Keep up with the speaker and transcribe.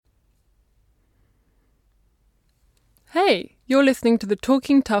Hey, you're listening to the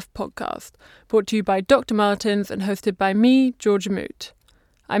Talking Tough podcast, brought to you by Dr. Martens and hosted by me, Georgia Moot.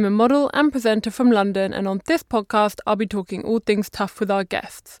 I'm a model and presenter from London, and on this podcast I'll be talking all things tough with our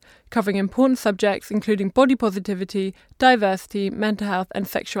guests, covering important subjects including body positivity, diversity, mental health and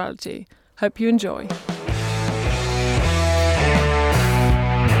sexuality. Hope you enjoy.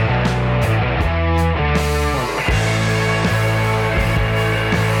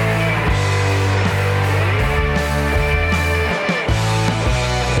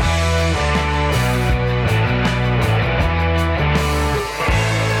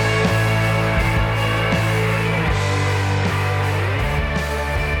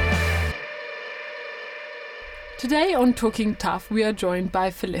 Today on Talking Tough, we are joined by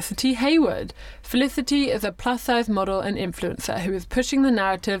Felicity Hayward. Felicity is a plus-size model and influencer who is pushing the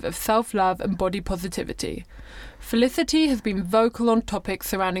narrative of self-love and body positivity. Felicity has been vocal on topics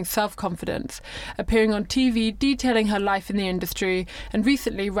surrounding self-confidence, appearing on TV detailing her life in the industry, and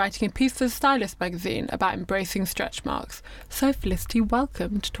recently writing a piece for Stylist magazine about embracing stretch marks. So Felicity,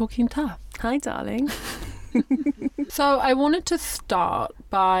 welcome to Talking Tough. Hi, darling. So I wanted to start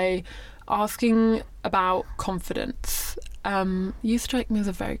by asking about confidence. You strike me as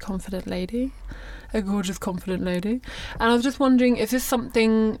a very confident lady, a gorgeous, confident lady. And I was just wondering, is this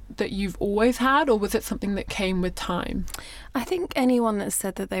something that you've always had, or was it something that came with time? I think anyone that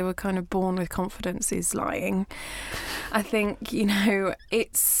said that they were kind of born with confidence is lying. I think,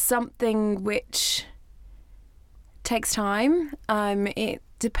 it's something which takes time. It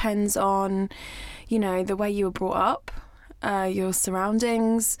depends on, the way you were brought up, your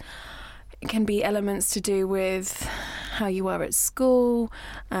surroundings. It can be elements to do with how you were at school,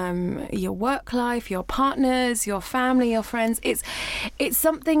 your work life, your partners, your family, your friends. It's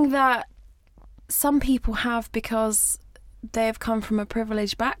something that some people have because they've come from a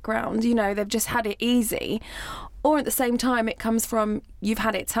privileged background. They've just had it easy. Or at the same time, it comes from you've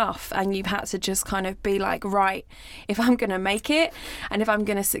had it tough and you've had to just kind of be like, right, if I'm going to make it and if I'm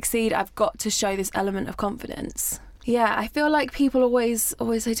going to succeed, I've got to show this element of confidence. Yeah, I feel like people always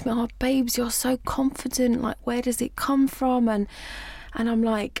say to me, oh, babes, you're so confident. Like, where does it come from? And I'm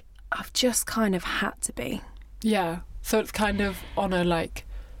like, I've just kind of had to be. Yeah, so it's kind of on a,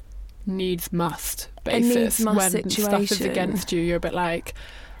 needs must basis. A needs must when situation. Stuff is against you, you're a bit like,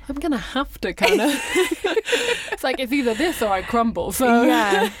 I'm going to have to kind of... It's like, it's either this or I crumble. So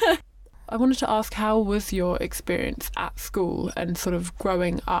yeah. I wanted to ask, how was your experience at school and sort of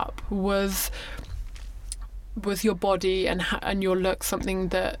growing up? Was your body and your look something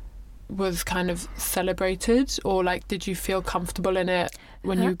that was kind of celebrated, or did you feel comfortable in it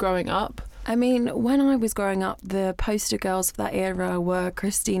when you were growing up? I mean, when I was growing up, the poster girls of that era were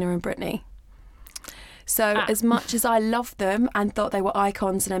Christina and Britney. So as much as I loved them and thought they were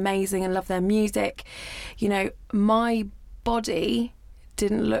icons and amazing and loved their music, my body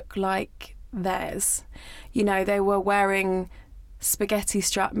didn't look like theirs. They were wearing spaghetti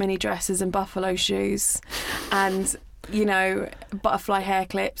strap mini dresses and buffalo shoes and butterfly hair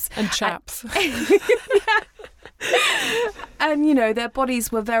clips and chaps and their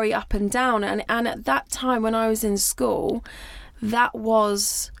bodies were very up and down, and at that time when I was in school, that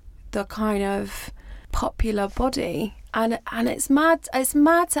was the kind of popular body, and it's mad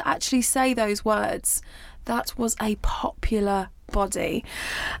to actually say those words. That was a popular body.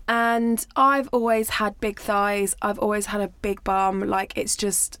 And I've always had big thighs, I've always had a big bum. It's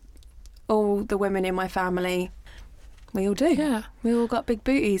just all the women in my family, we all do. Yeah, we all got big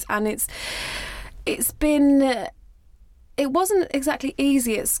booties. And it wasn't exactly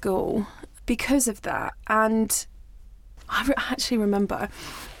easy at school because of that. And I actually remember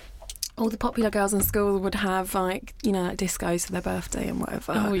all the popular girls in school would have discos for their birthday and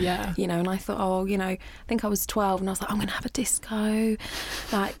whatever. Oh yeah. And I thought, I think I was 12 and I was like, I'm going to have a disco.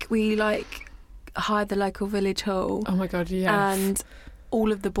 We hired the local village hall. Oh my God, yes. And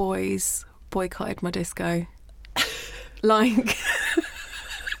all of the boys boycotted my disco.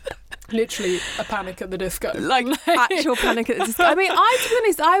 Literally a panic at the disco. Actual panic at the disco. I mean, to be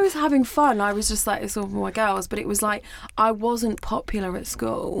honest, I was having fun. I was just it's all for my girls. But it was I wasn't popular at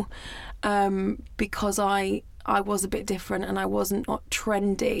school because I was a bit different and I wasn't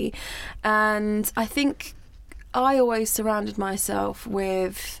trendy. And I think I always surrounded myself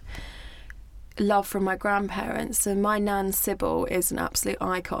with love from my grandparents. And my nan, Sybil, is an absolute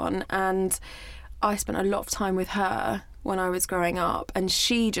icon. And I spent a lot of time with her when I was growing up, and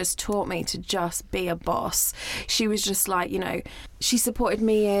she just taught me to just be a boss. She was just she supported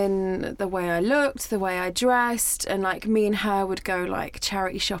me in the way I looked, the way I dressed, and me and her would go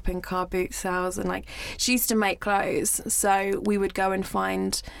charity shopping, car boot sales, and she used to make clothes, so we would go and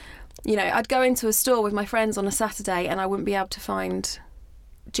find You know, I'd go into a store with my friends on a Saturday and I wouldn't be able to find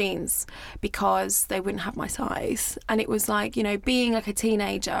jeans because they wouldn't have my size. And it was like, you know, being like a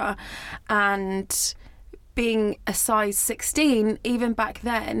teenager and being a size 16, even back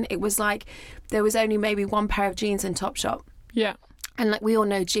then, it was like there was only maybe one pair of jeans in Topshop. Yeah. And like we all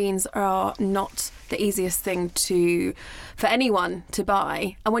know, jeans are not the easiest thing for anyone to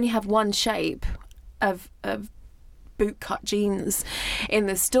buy. And when you have one shape of bootcut jeans in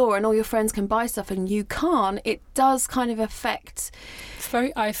the store and all your friends can buy stuff and you can't, it does kind of affect. It's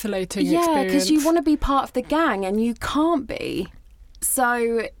very isolating Yeah, experience. because you want to be part of the gang and you can't be.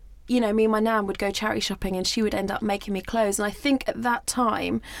 So, you know, me and my nan would go charity shopping and she would end up making me clothes. And I think at that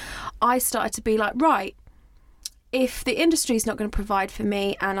time I started to be like, right, if the industry's not going to provide for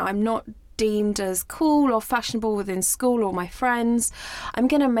me and I'm not deemed as cool or fashionable within school or my friends, I'm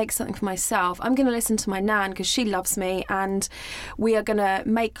going to make something for myself. I'm going to listen to my nan because she loves me and we are going to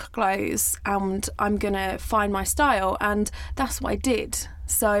make clothes and I'm going to find my style. And that's what I did.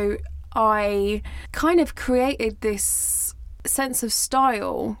 So I kind of created this sense of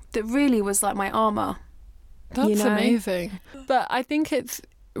style that really was like my armour. That's you know? amazing. But I think it's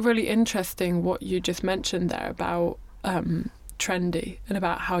really interesting what you just mentioned there about trendy and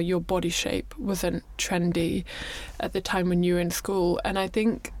about how your body shape wasn't trendy at the time when you were in school. And I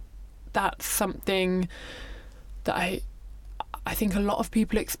think that's something that I think a lot of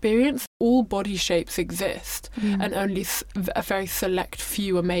people experience. All body shapes exist and only a very select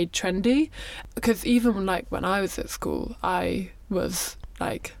few are made trendy. Because even like when I was at school, I was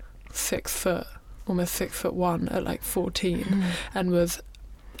like 6 foot, almost 6'1" at like 14 and was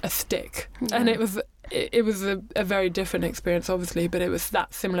a stick. And it was a very different experience, obviously, but it was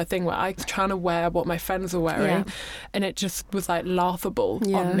that similar thing where I was trying to wear what my friends were wearing and it just was like laughable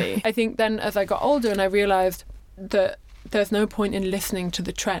on me. I think then as I got older and I realised that there's no point in listening to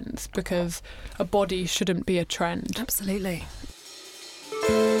the trends because a body shouldn't be a trend. Absolutely.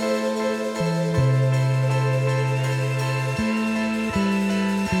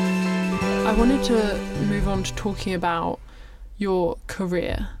 I wanted to move on to talking about your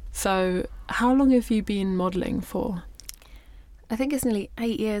career. So how long have you been modelling for? I think it's nearly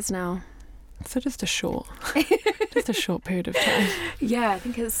 8 years now. So just a short period of time. Yeah, I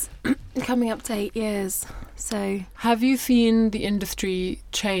think it's coming up to 8 years. So have you seen the industry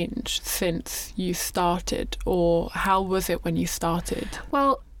change since you started, or how was it when you started?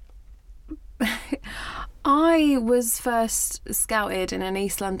 Well, I was first scouted in an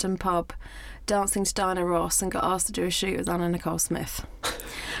East London pub dancing to Diana Ross and got asked to do a shoot with Anna Nicole Smith.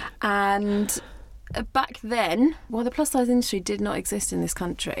 And back then, well, the plus size industry did not exist in this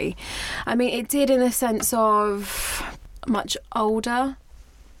country. I mean, it did in the sense of much older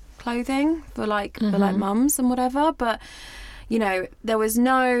clothing for like mums and whatever, but you know, there was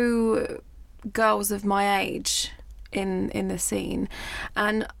no girls of my age in the scene.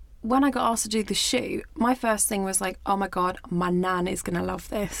 And when I got asked to do the shoot, my first thing was like, oh my God, my nan is gonna love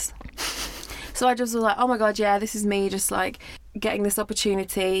this. So I just was like, oh my God, yeah, this is me just like getting this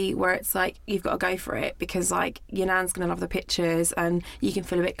opportunity where it's like, you've got to go for it because like your nan's going to love the pictures and you can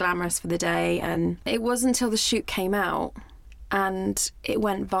feel a bit glamorous for the day. And it wasn't until the shoot came out and it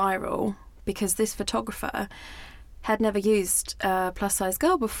went viral because this photographer had never used a plus size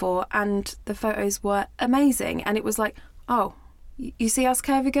girl before and the photos were amazing. And it was like, oh, you see us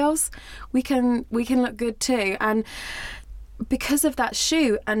curvy girls? We can look good too. And because of that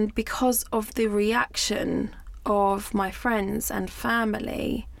shoot and because of the reaction of my friends and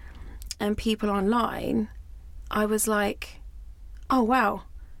family and people online, I was like, oh wow,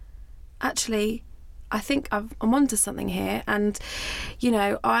 actually I think I'm onto something here. And you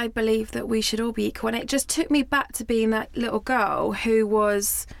know, I believe that we should all be equal. And it just took me back to being that little girl who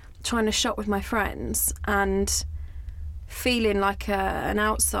was trying to shop with my friends and feeling like an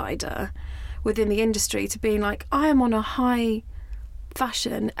outsider within the industry to being like, I am on a high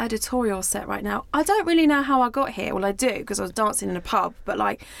fashion editorial set right now. I don't really know how I got here. Well, I do because I was dancing in a pub, but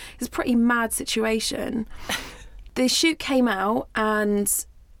like it's a pretty mad situation. The shoot came out and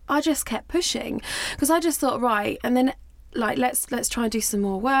I just kept pushing because I just thought, right, and then like let's try and do some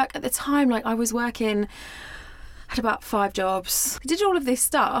more work. At the time, like I was working, had about 5 jobs. I did all of this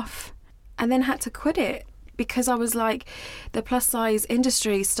stuff and then had to quit it because I was like, the plus size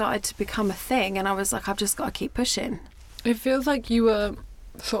industry started to become a thing and I was like, I've just got to keep pushing. It feels like you were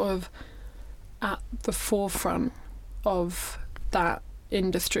sort of at the forefront of that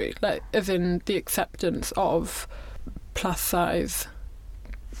industry, like as in the acceptance of plus size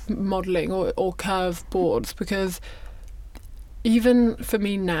modelling or curve boards, because even for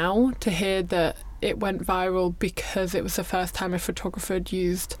me now to hear that it went viral because it was the first time a photographer had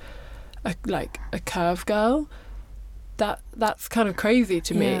used a curve girl, that's kind of crazy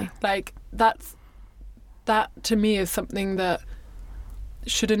to me. Like that to me is something that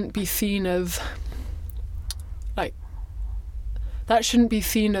shouldn't be seen as like, that shouldn't be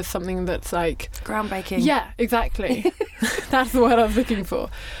seen as something that's like groundbreaking. Yeah, exactly. That's the word I was looking for.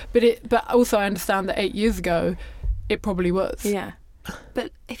 But also I understand that 8 years ago it probably was. Yeah.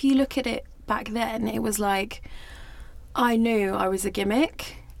 But if you look at it back then, it was like, I knew I was a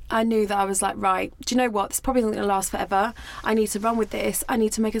gimmick. I knew that I was like, right, do you know what? This probably isn't going to last forever. I need to run with this. I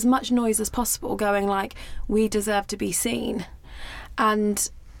need to make as much noise as possible, going like, we deserve to be seen.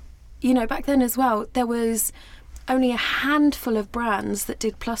 And, you know, back then as well, there was only a handful of brands that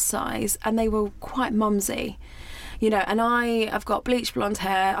did plus size, and they were quite mumsy. You know, and I've got bleached blonde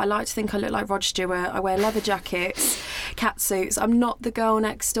hair. I like to think I look like Rod Stewart. I wear leather jackets, cat suits. I'm not the girl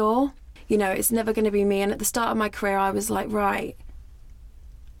next door. You know, it's never going to be me. And at the start of my career, I was like, right,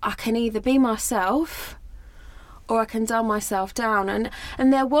 I can either be myself or I can dumb myself down.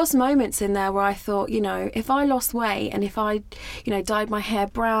 And there was moments in there where I thought, you know, if I lost weight and if I, you know, dyed my hair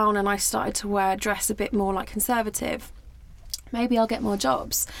brown and I started to dress a bit more like conservative, maybe I'll get more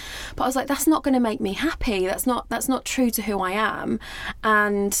jobs. But I was like, that's not going to make me happy. That's not true to who I am.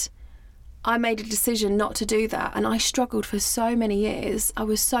 And I made a decision not to do that. And I struggled for so many years. I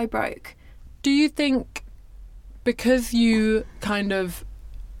was so broke. Do you think because you kind of,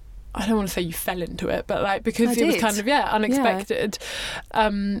 I don't want to say you fell into it, but like because it was kind of unexpected.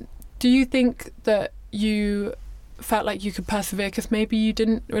 Do you think that you felt like you could persevere because maybe you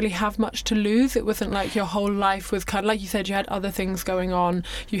didn't really have much to lose? It wasn't like your whole life was kind of, like you said, you had other things going on,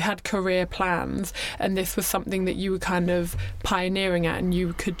 you had career plans, and this was something that you were kind of pioneering at and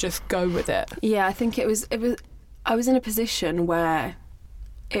you could just go with it. Yeah, I think it was I was in a position where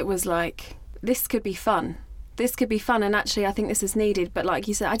it was like, this could be fun. This could be fun, and actually I think this is needed. But like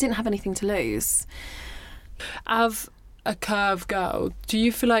you said, I didn't have anything to lose. As a curve girl, do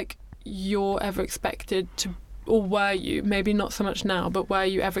you feel like you're ever expected to, or were you, maybe not so much now, but were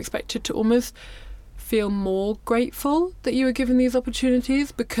you ever expected to almost feel more grateful that you were given these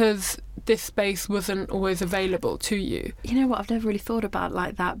opportunities because this space wasn't always available to you? You know what, I've never really thought about it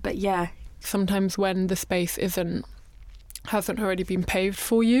like that, but yeah. Sometimes when the space hasn't already been paved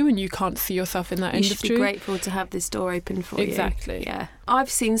for you and you can't see yourself in that industry. You should be grateful to have this door open for you. Exactly. Yeah.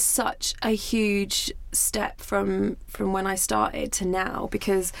 I've seen such a huge step from when I started to now,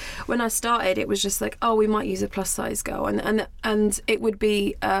 because when I started it was just like, oh, we might use a plus size girl, and it would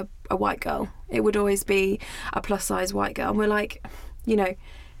be a white girl. It would always be a plus size white girl. And we're like, you know,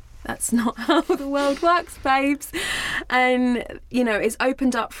 that's not how the world works, babes. And, you know, it's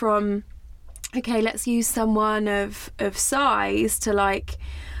opened up from, okay, let's use someone of size to like,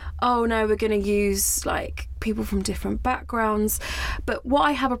 oh no, we're going to use like people from different backgrounds. But what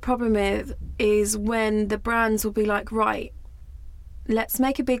I have a problem with is when the brands will be like, right, let's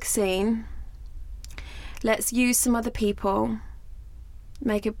make a big scene. Let's use some other people,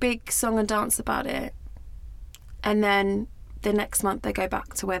 make a big song and dance about it. And then the next month they go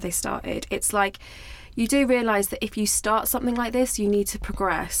back to where they started. It's like, you do realise that if you start something like this, you need to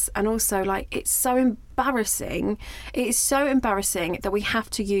progress. And also, like, it's so embarrassing. It is so embarrassing that we have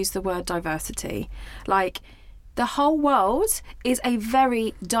to use the word diversity. Like, the whole world is a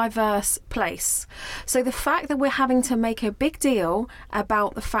very diverse place. So the fact that we're having to make a big deal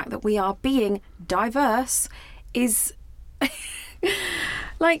about the fact that we are being diverse is...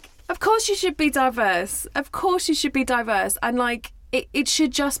 like, of course you should be diverse. Of course you should be diverse. And, like, it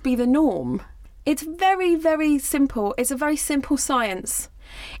should just be the norm. It's very, very simple. It's a very simple science.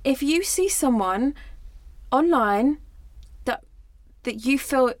 If you see someone online that you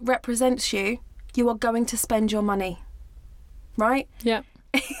feel represents you, you are going to spend your money. Right? Yeah.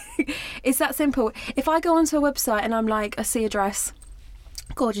 It's that simple. If I go onto a website and I'm like, I see a dress,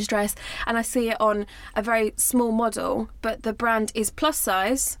 gorgeous dress, and I see it on a very small model, but the brand is plus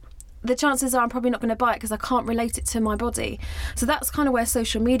size, the chances are I'm probably not going to buy it because I can't relate it to my body. So that's kind of where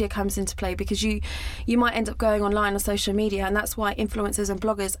social media comes into play, because you might end up going online on social media, and that's why influencers and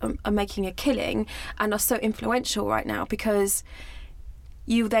bloggers are making a killing and are so influential right now, because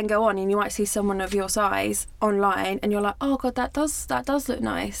you then go on and you might see someone of your size online and you're like, oh God, that does look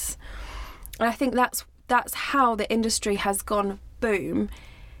nice. And I think that's how the industry has gone boom,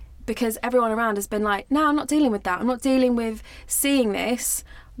 because everyone around has been like, no, I'm not dealing with that. I'm not dealing with seeing this.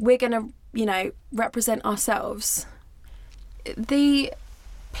 We're going to, you know, represent ourselves. The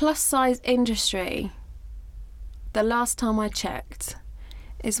plus size industry, the last time I checked,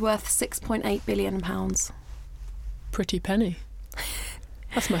 is worth £6.8 billion. Pretty penny.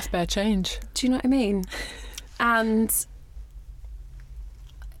 That's my spare change. Do you know what I mean? And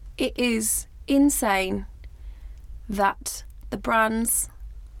it is insane that the brands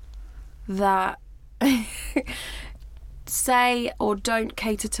that say or don't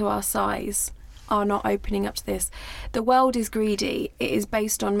cater to our size are not opening up to this. The world is greedy. It is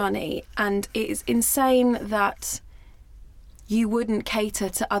based on money, and it is insane that you wouldn't cater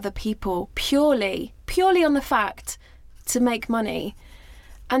to other people purely on the fact to make money.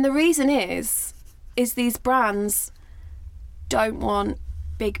 And the reason is these brands don't want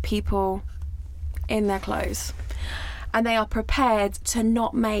big people in their clothes, and they are prepared to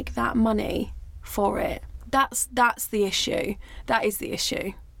not make that money for it. That's the issue. That is the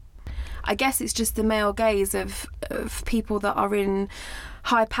issue. I guess it's just the male gaze of people that are in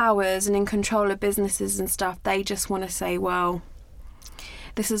high powers and in control of businesses and stuff. They just want to say, well,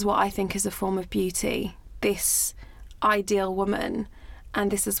 this is what I think is a form of beauty, this ideal woman, and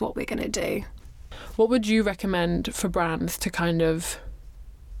this is what we're going to do. What would you recommend for brands to kind of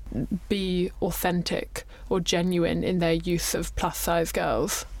be authentic or genuine in their use of plus size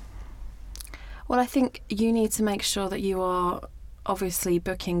girls? Well, I think you need to make sure that you are obviously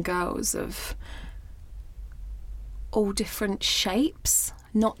booking girls of all different shapes,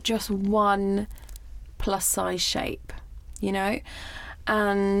 not just one plus size shape, you know,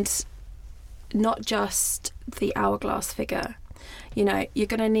 and not just the hourglass figure. You know, you're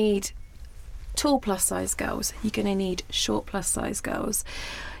going to need tall plus size girls, you're going to need short plus size girls,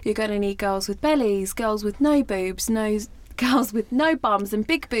 you're going to need girls with bellies, girls with no boobs, girls with no bums and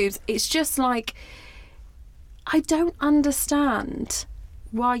big boobs. It's just like, I don't understand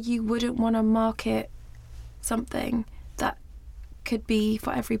why you wouldn't want to market something that could be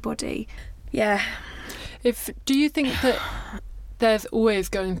for everybody. Yeah. Do you think that there's always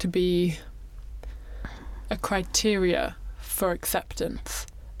going to be a criteria for acceptance?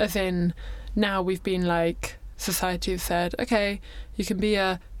 As in, now we've been like, society has said, okay, you can be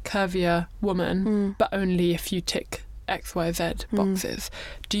a curvier woman, but only if you tick XYZ boxes.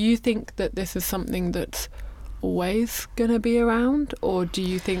 Do you think that this is something that's always going to be around, or do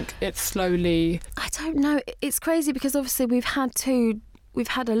you think it's slowly... I don't know. It's crazy because obviously we've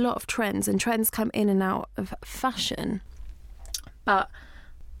had a lot of trends, and trends come in and out of fashion. But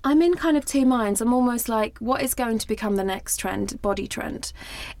I'm in kind of two minds. I'm almost like, what is going to become the next trend, body trend?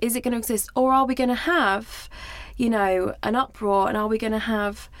 Is it going to exist, or are we going to have, you know, an uproar, and are we going to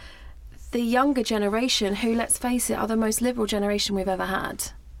have the younger generation, who, let's face it, are the most liberal generation we've ever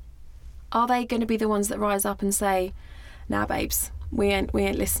had? Are they going to be the ones that rise up and say, nah, babes, we ain't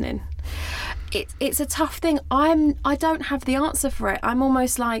listening? It's a tough thing. I don't have the answer for it. I'm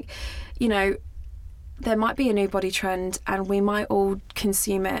almost like, you know, there might be a new body trend and we might all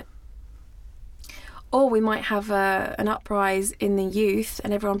consume it. Or we might have an uprise in the youth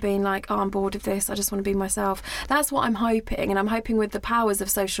and everyone being like, oh, I'm bored of this, I just want to be myself. That's what I'm hoping. And I'm hoping with the powers of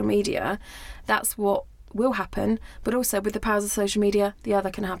social media, that's what will happen. But also with the powers of social media, the other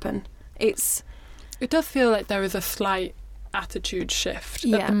can happen. It does feel like there is a slight attitude shift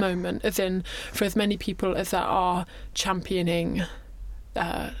at the moment, as in, for as many people as there are championing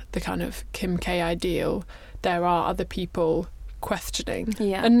the kind of Kim K ideal, there are other people questioning.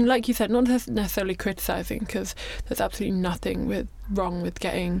 Yeah. And like you said, not necessarily criticising, because there's absolutely nothing wrong with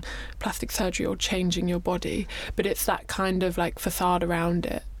getting plastic surgery or changing your body, but it's that kind of like facade around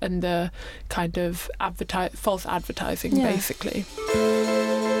it and the kind of false advertising, basically.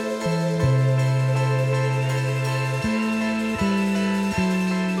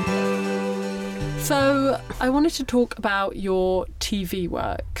 So I wanted to talk about your TV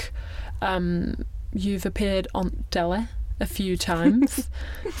work. You've appeared on Delle a few times,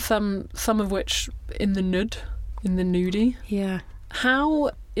 some of which in the nudie. Yeah.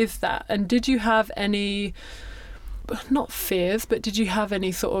 How is that? And did you have any, not fears, but did you have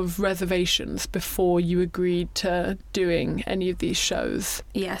any sort of reservations before you agreed to doing any of these shows?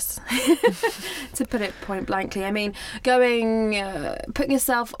 Yes. To put it point blankly. I mean, putting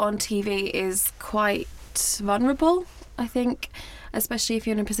yourself on TV is quite vulnerable, I think, especially if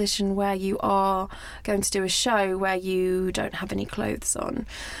you're in a position where you are going to do a show where you don't have any clothes on.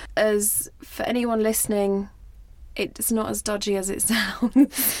 As for anyone listening, it's not as dodgy as it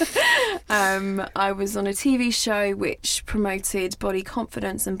sounds. I was on a TV show which promoted body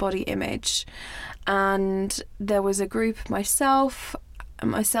confidence and body image, and there was a group, myself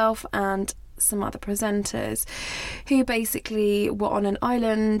and some other presenters, who basically were on an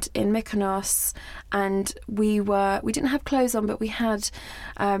island in Mykonos, and we didn't have clothes on, but we had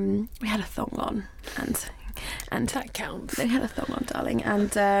a thong on, and that counts. They had a thong on, darling,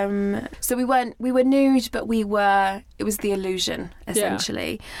 and so we were nude, but it was the illusion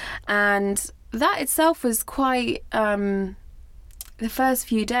essentially, and that itself was quite the first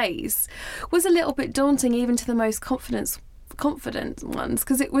few days was a little bit daunting, even to the most confident ones,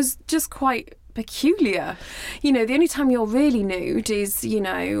 because it was just quite peculiar. You know, the only time you're really nude is, you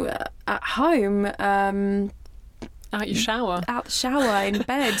know, at home, out your shower, out the shower, in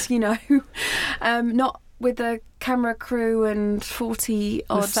bed, you know, not with the camera crew and 40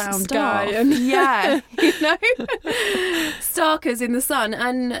 odd sound staff. guy and yeah, you know, starkers in the sun.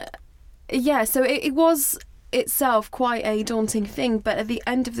 And yeah, so it was itself quite a daunting thing, but at the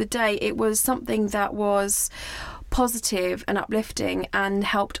end of the day, it was something that was positive and uplifting and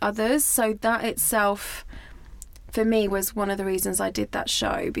helped others. So that itself, for me, was one of the reasons I did that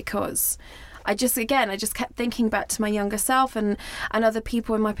show, because I just kept thinking back to my younger self and other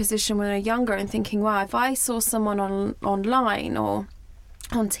people in my position when I was younger, and thinking, wow, if I saw someone online or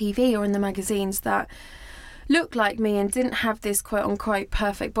on TV or in the magazines that looked like me and didn't have this quote unquote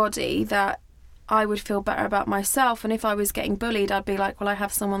perfect body, that I would feel better about myself. And if I was getting bullied, I'd be like, well, I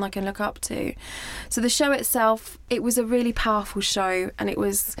have someone I can look up to. So the show itself, it was a really powerful show, and it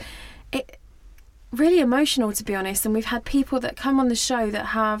really emotional, to be honest. And we've had people that come on the show that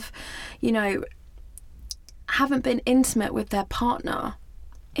have, you know, haven't been intimate with their partner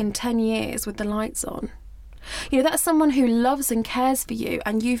in 10 years with the lights on. You know, that's someone who loves and cares for you,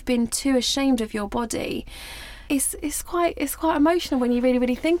 and you've been too ashamed of your body. It's quite emotional when you really,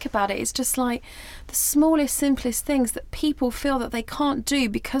 really think about it. It's just like the smallest, simplest things that people feel that they can't do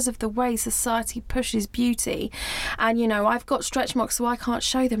because of the way society pushes beauty. And, you know, I've got stretch marks, so I can't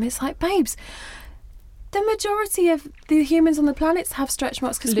show them. It's like, babes, the majority of the humans on the planet have stretch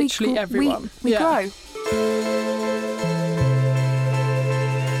marks because literally everyone. We grow.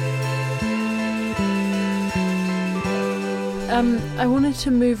 I wanted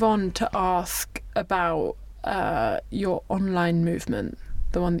to move on to ask about your online movement,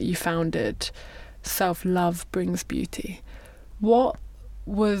 the one that you founded, Self-Love Brings Beauty. What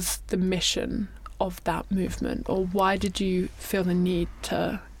was the mission of that movement, or why did you feel the need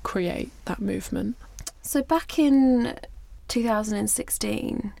to create that movement? So back in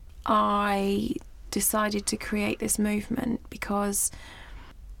 2016, I decided to create this movement because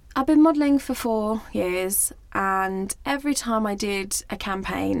I've been modelling for 4 years, and every time I did a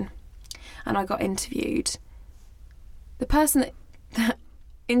campaign and I got interviewed, the person that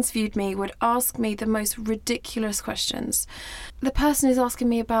interviewed me would ask me the most ridiculous questions. The person is asking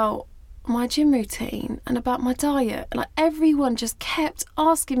me about my gym routine and about my diet. Like, everyone just kept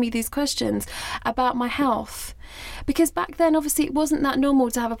asking me these questions about my health, because back then obviously it wasn't that normal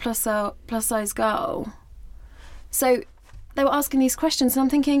to have a plus size girl. So they were asking these questions, and I'm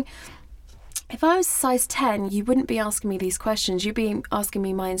thinking, if I was size 10, you wouldn't be asking me these questions. You'd be asking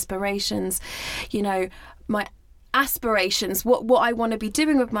me my inspirations, you know, my aspirations, what I want to be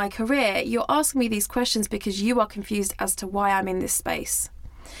doing with my career. You're asking me these questions because you are confused as to why I'm in this space.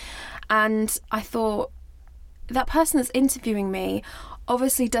 And I thought, that person that's interviewing me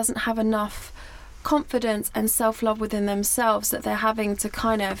obviously doesn't have enough confidence and self-love within themselves, that they're having to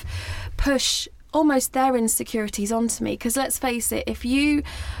kind of push almost their insecurities onto me. Because let's face it, if you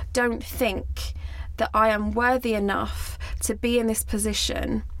don't think that I am worthy enough to be in this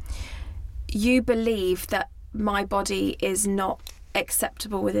position, you believe that my body is not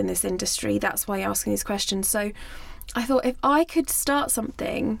acceptable within this industry. That's why you're asking these questions. So I thought, if I could start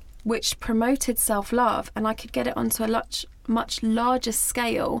something which promoted self-love and I could get it onto a much larger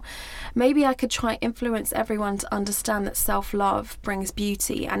scale, maybe I could try and influence everyone to understand that self-love brings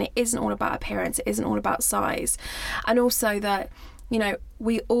beauty, and it isn't all about appearance, it isn't all about size, and also that, you know,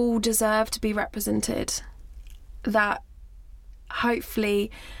 we all deserve to be represented. That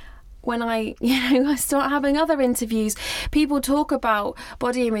hopefully when I start having other interviews, people talk about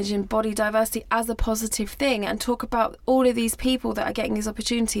body image and body diversity as a positive thing, and talk about all of these people that are getting these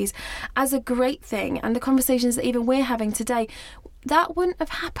opportunities as a great thing. And the conversations that even we're having today, that wouldn't have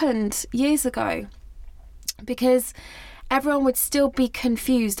happened years ago, because everyone would still be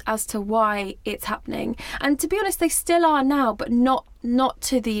confused as to why it's happening. And to be honest, they still are now, but not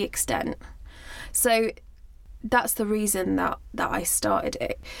to the extent. So that's the reason that I started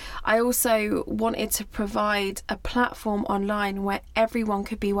it. I also wanted to provide a platform online where everyone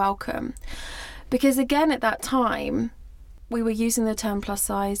could be welcome, because again, at that time we were using the term plus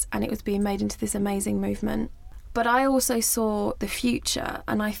size and it was being made into this amazing movement. But I also saw the future,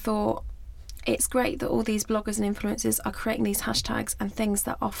 and I thought, it's great that all these bloggers and influencers are creating these hashtags and things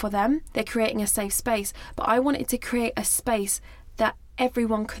that are for them. They're creating a safe space, but I wanted to create a space that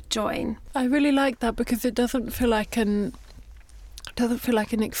everyone could join. I really like that, because it doesn't feel like an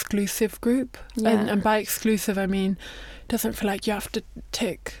exclusive group. Yeah. And by exclusive I mean, it doesn't feel like you have to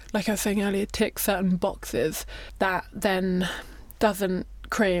tick, like I was saying earlier, tick certain boxes that then doesn't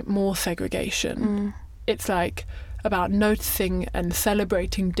create more segregation. It's like about noticing and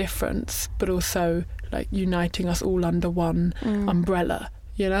celebrating difference, but also like uniting us all under one umbrella,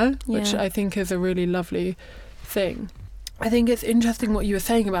 you know, which I think is a really lovely thing. I think it's interesting what you were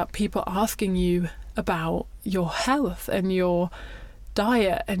saying about people asking you about your health and your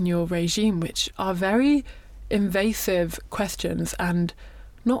diet and your regime, which are very invasive questions and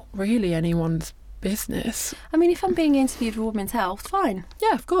not really anyone's business. I mean, if I'm being interviewed for Women's Health, fine.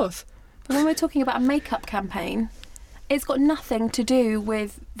 Yeah, of course. But when we're talking about a makeup campaign, it's got nothing to do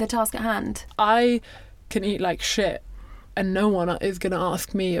with the task at hand. I can eat like shit and no one is going to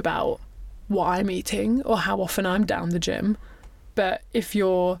ask me about what I'm eating or how often I'm down the gym. But if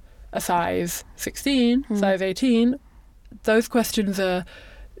you're a size 16, size 18, those questions are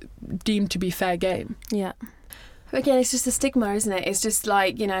deemed to be fair game. Yeah. Again, it's just a stigma, isn't it? It's just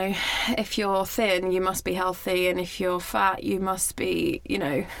like, you know, if you're thin, you must be healthy, and if you're fat, you must be, you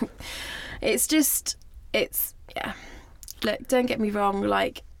know, yeah. Look, don't get me wrong,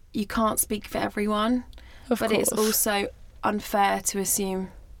 like, you can't speak for everyone, but it's also unfair to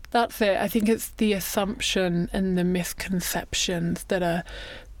assume. That's it. I think it's the assumption and the misconceptions that are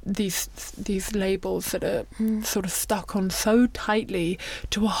these labels that are sort of stuck on so tightly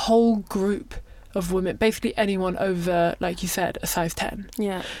to a whole group of women, basically anyone over, like you said, a size 10.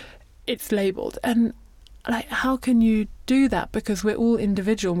 Yeah. It's labelled. And like, how can you do that? Because we're all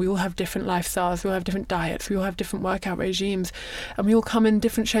individual. We all have different lifestyles. We all have different diets. We all have different workout regimes. And we all come in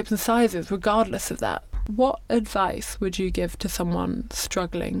different shapes and sizes, regardless of that. What advice would you give to someone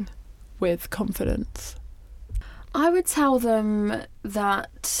struggling with confidence? I would tell them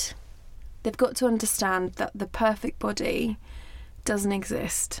that they've got to understand that the perfect body doesn't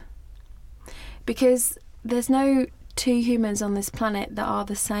exist. Because there's no two humans on this planet that are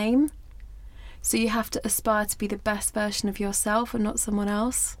the same. So you have to aspire to be the best version of yourself and not someone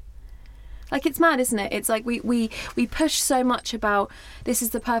else. Like, it's mad, isn't it? It's like we push so much about this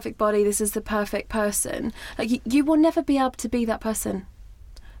is the perfect body, this is the perfect person. Like, you will never be able to be that person,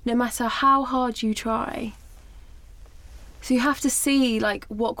 no matter how hard you try. So you have to see, like,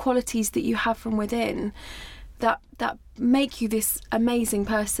 what qualities that you have from within that make you this amazing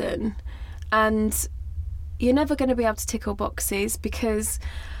person. And you're never going to be able to tick all boxes because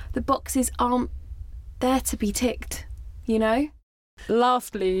the boxes aren't there to be ticked, you know?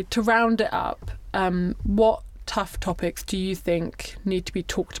 Lastly, to round it up, what tough topics do you think need to be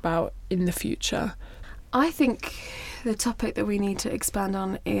talked about in the future? I think the topic that we need to expand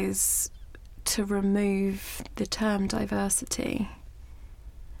on is to remove the term diversity.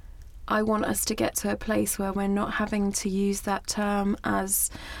 I want us to get to a place where we're not having to use that term as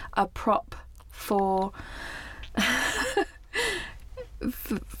a prop for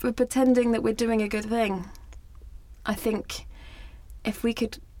for pretending that we're doing a good thing. I think if we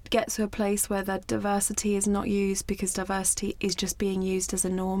could get to a place where that diversity is not used because diversity is just being used as a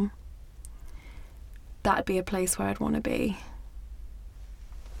norm, that'd be a place where I'd want to be.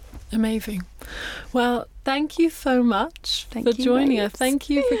 Amazing. Well, thank you so much for joining us. Thank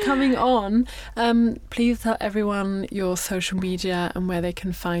you for coming on. Please tell everyone your social media and where they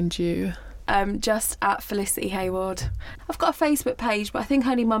can find you. Just at Felicity Hayward. I've got a Facebook page, but I think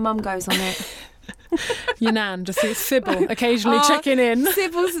only my mum goes on it. Your nan, just Sybil, occasionally checking in.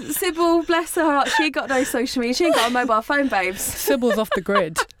 Sybil, bless her heart, she ain't got no social media. She ain't got a mobile phone, babes. Sybil's off the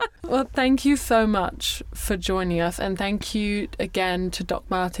grid. Well, thank you so much for joining us, and thank you again to Doc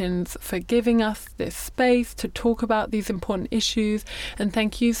Martens for giving us this space to talk about these important issues, and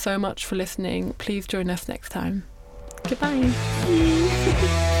thank you so much for listening. Please join us next time. Goodbye.